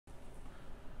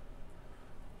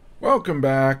Welcome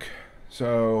back.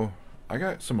 So, I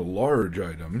got some large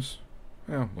items,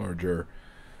 larger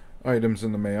items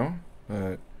in the mail,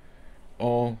 but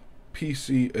all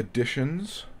PC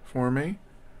editions for me,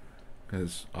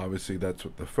 because obviously that's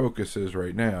what the focus is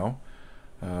right now.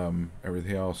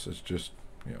 Everything else is just,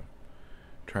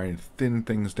 trying to thin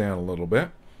things down a little bit.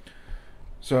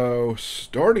 So,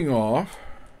 starting off,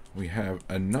 we have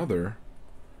another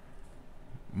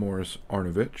Morris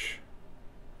Arnovich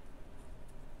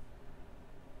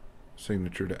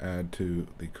signature to add to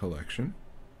the collection.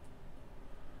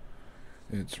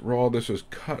 It's raw. This was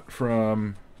cut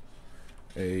from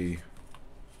a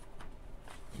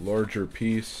larger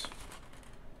piece.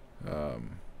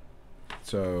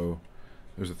 So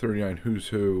there's a 39 Who's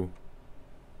Who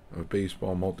of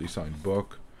Baseball multi-signed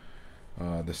book.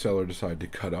 The seller decided to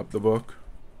cut up the book.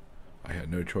 I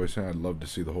had no choice. I'd love to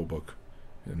see the whole book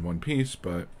in one piece,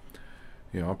 but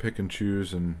I'll pick and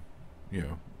choose and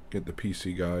get the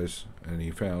PC guys. And he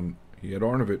had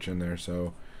Arnovich in there,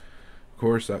 so of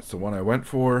course that's the one I went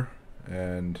for,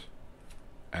 and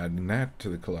adding that to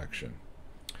the collection.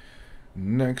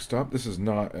 Next up, this is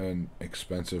not an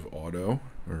expensive auto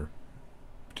or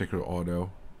particular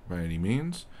auto by any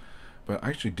means, but I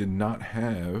actually did not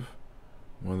have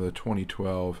one of the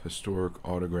 2012 Historic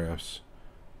Autographs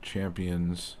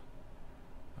Champions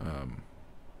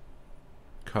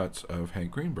cuts of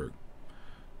Hank Greenberg.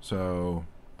 So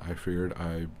I figured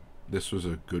this was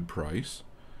a good price.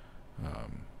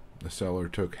 The seller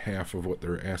took half of what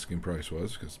their asking price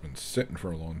was, because it's been sitting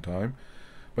for a long time,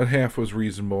 but half was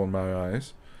reasonable in my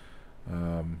eyes,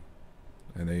 and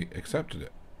they accepted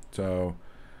it. So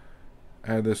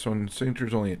I had this one.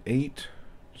 Signature's only an 8,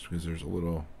 just because there's a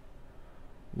little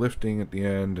lifting at the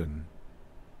end and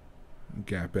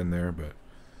gap in there, but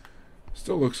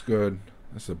still looks good.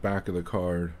 That's the back of the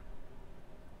card.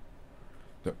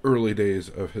 The early days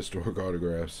of Historic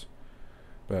Autographs.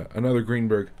 But another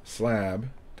Greenberg slab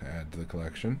to add to the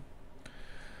collection.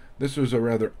 This was a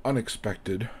rather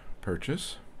unexpected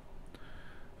purchase.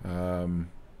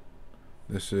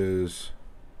 This is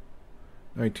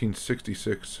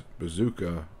 1966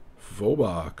 Bazooka full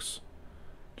box.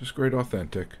 Just great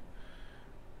authentic.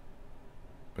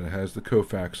 But it has the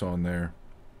Koufax on there.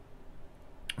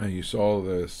 And you saw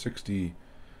the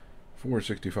 64,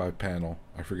 65 panel.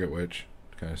 I forget which.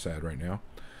 Kind of sad right now.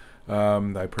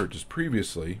 That I purchased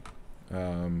previously.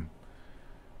 And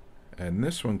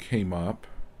this one came up.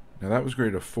 Now that was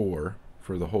graded a 4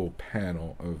 for the whole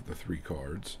panel of the 3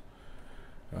 cards.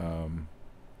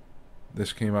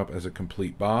 This came up as a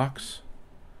complete box,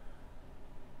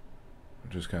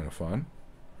 which is kind of fun.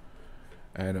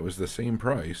 And it was the same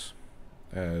price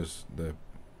as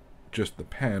just the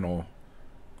panel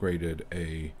graded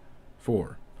a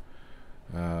 4.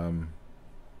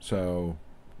 So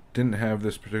didn't have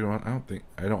this particular one.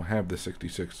 I don't have the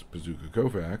 66 Bazooka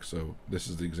Koufax, so this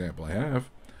is the example I have.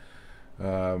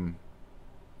 And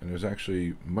it was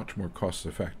actually much more cost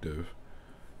effective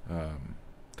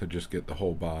to just get the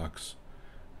whole box,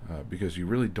 because you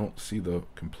really don't see the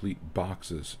complete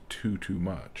boxes too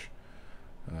much.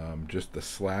 Just the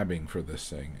slabbing for this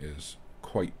thing is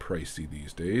quite pricey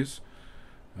these days.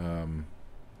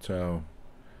 So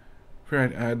I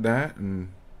figured I'd add that, and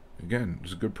again, it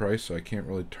was a good price, so I can't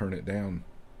really turn it down.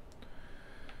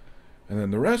 And then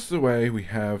the rest of the way, we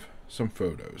have some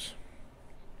photos.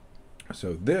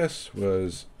 So this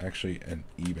was actually an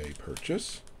eBay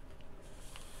purchase.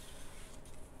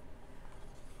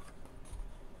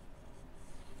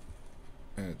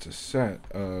 And it's a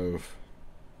set of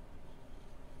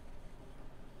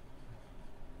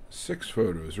 6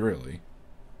 photos, really,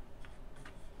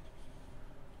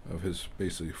 of his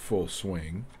basically full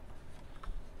swing.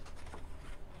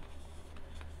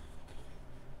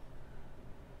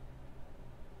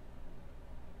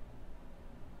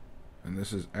 And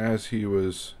this is as he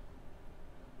was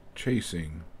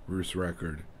chasing Ruth's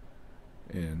record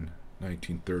in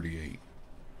 1938.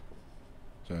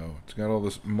 So it's got all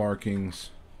this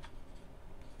markings.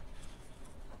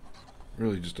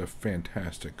 Really just a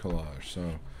fantastic collage.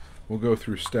 So we'll go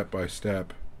through step by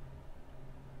step.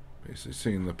 Basically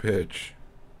seeing the pitch.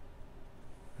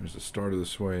 There's the start of the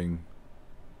swing.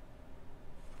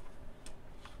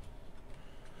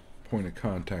 Point of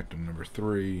contact of number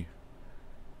 3.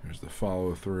 There's the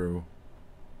follow through.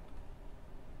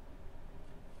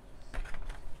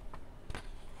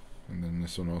 And then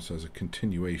this one also has a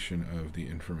continuation of the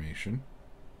information.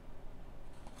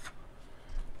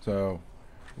 So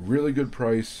really good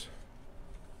price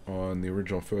on the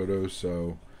original photos,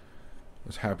 so I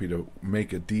was happy to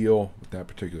make a deal with that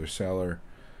particular seller,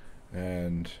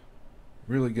 and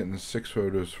really getting 6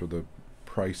 photos for the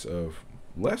price of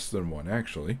less than one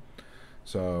actually.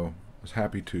 So I was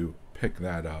happy to pick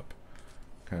that up.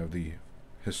 Kind of the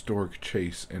historic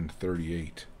chase in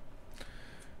 38.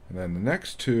 And then the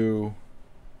next two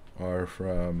are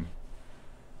from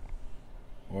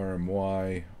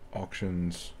RMY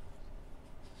Auctions.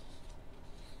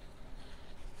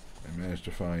 I managed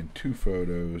to find two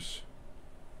photos.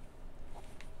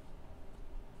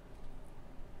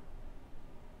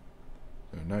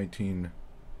 So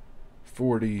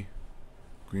 1940,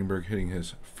 Greenberg hitting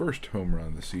his first home run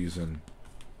of the season.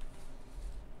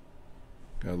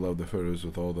 Gotta love the photos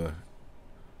with all the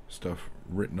stuff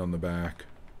written on the back.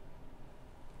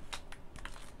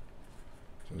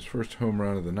 So his first home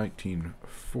run of the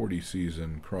 1940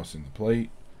 season, crossing the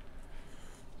plate.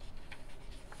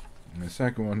 And the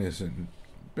second one is in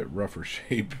a bit rougher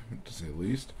shape, to say the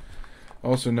least.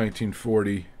 Also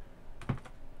 1940,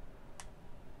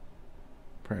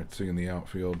 practicing in the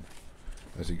outfield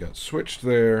as he got switched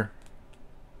there.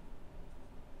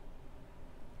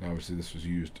 Obviously this was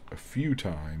used a few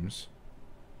times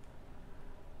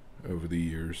over the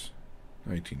years.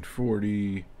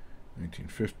 1940,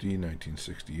 1950,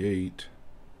 1968.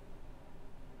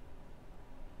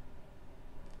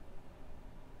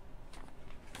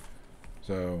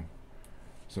 So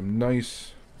some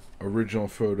nice original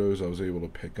photos I was able to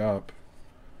pick up.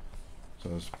 So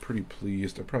I was pretty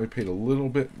pleased. I probably paid a little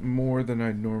bit more than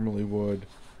I normally would,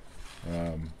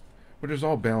 which is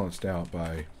all balanced out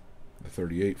by the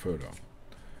 38 photo,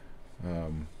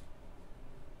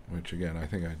 which again I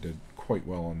think I did quite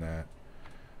well on that.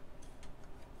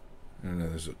 And then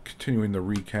there's continuing the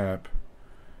recap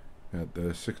at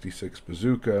the 66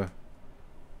 Bazooka,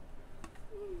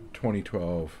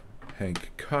 2012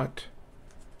 Hank cut,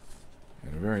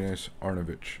 and a very nice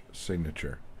Arnovich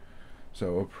signature.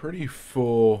 So a pretty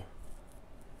full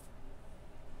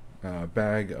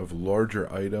bag of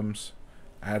larger items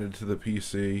added to the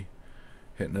PC,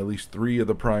 hitting at least 3 of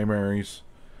the primaries,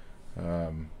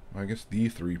 I guess the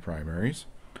 3 primaries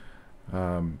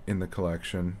in the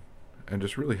collection, and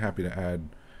just really happy to add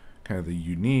kind of the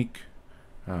unique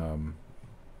and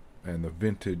the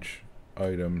vintage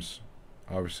items.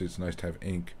 Obviously it's nice to have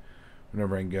ink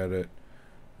whenever I can get it,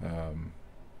 and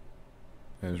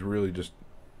it's really just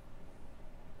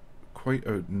quite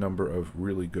a number of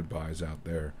really good buys out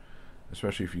there,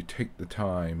 especially if you take the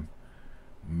time,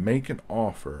 make an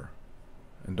offer,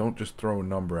 and don't just throw a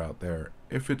number out there.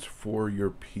 If it's for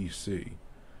your PC,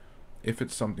 if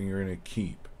it's something you're going to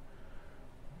keep,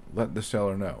 let the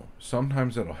seller know.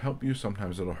 Sometimes it'll help you,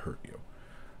 sometimes it'll hurt you.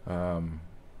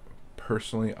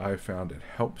 Personally, I found it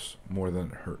helps more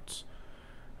than it hurts,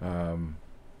 because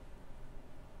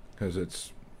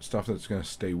it's stuff that's going to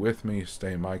stay with me,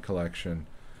 stay in my collection,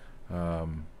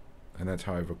 and that's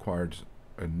how I've acquired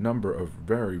a number of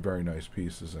very, very nice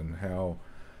pieces, and how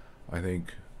I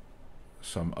think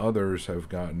some others have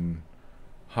gotten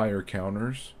higher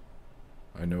counters.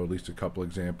 I know at least a couple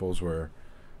examples where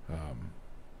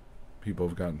people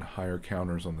have gotten higher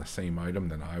counters on the same item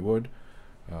than I would,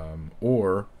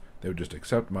 or they would just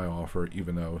accept my offer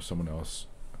even though someone else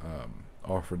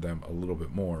offered them a little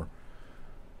bit more,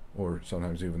 or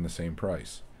sometimes even the same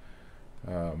price.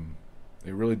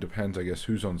 It really depends, I guess,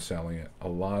 who's on selling it. A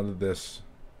lot of this,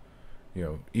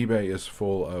 eBay is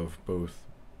full of both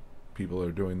people that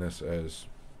are doing this as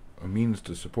a means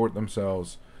to support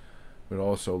themselves, but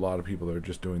also a lot of people that are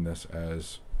just doing this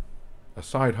as a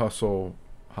side hustle,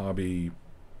 hobby,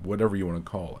 whatever you want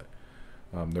to call it.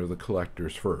 They're the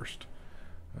collectors first.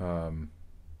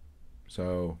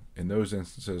 So in those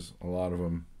instances, a lot of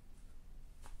them,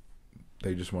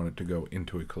 they just want it to go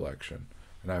into a collection.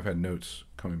 And I've had notes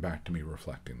coming back to me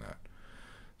reflecting that.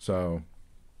 So,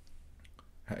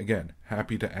 again,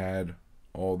 happy to add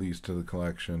all these to the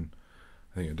collection.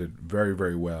 I think it did very,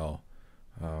 very well.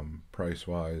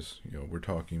 Price-wise, we're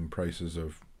talking prices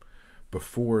of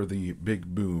before the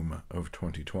big boom of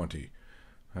 2020.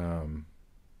 And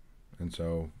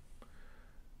so,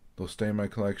 they'll stay in my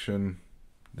collection.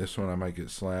 This one I might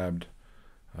get slabbed.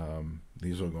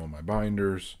 These will go in my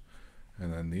binders.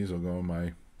 And then these will go in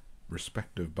my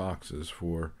respective boxes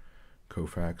for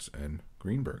Koufax and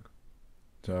Greenberg.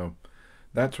 So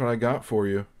that's what I got for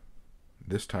you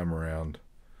this time around.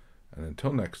 And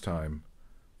until next time,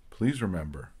 please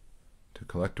remember to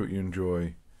collect what you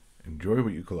enjoy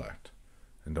what you collect,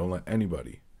 and don't let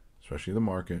anybody, especially the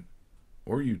market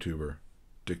or YouTuber,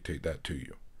 dictate that to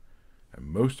you. And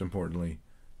most importantly,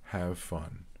 have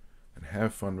fun, and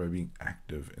have fun by being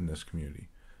active in this community.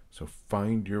 So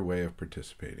find your way of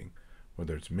participating,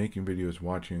 whether it's making videos,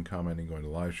 watching and commenting, going to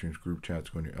live streams, group chats,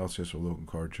 going to LCS or local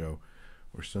card show,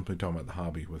 or simply talking about the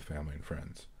hobby with family and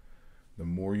friends. The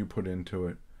more you put into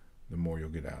it, the more you'll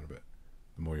get out of it.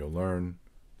 The more you'll learn,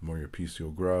 the more your PC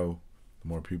will grow, the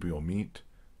more people you'll meet,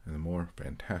 and the more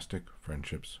fantastic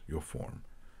friendships you'll form.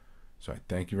 So I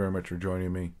thank you very much for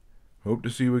joining me. Hope to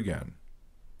see you again.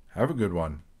 Have a good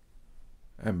one,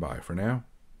 and bye for now.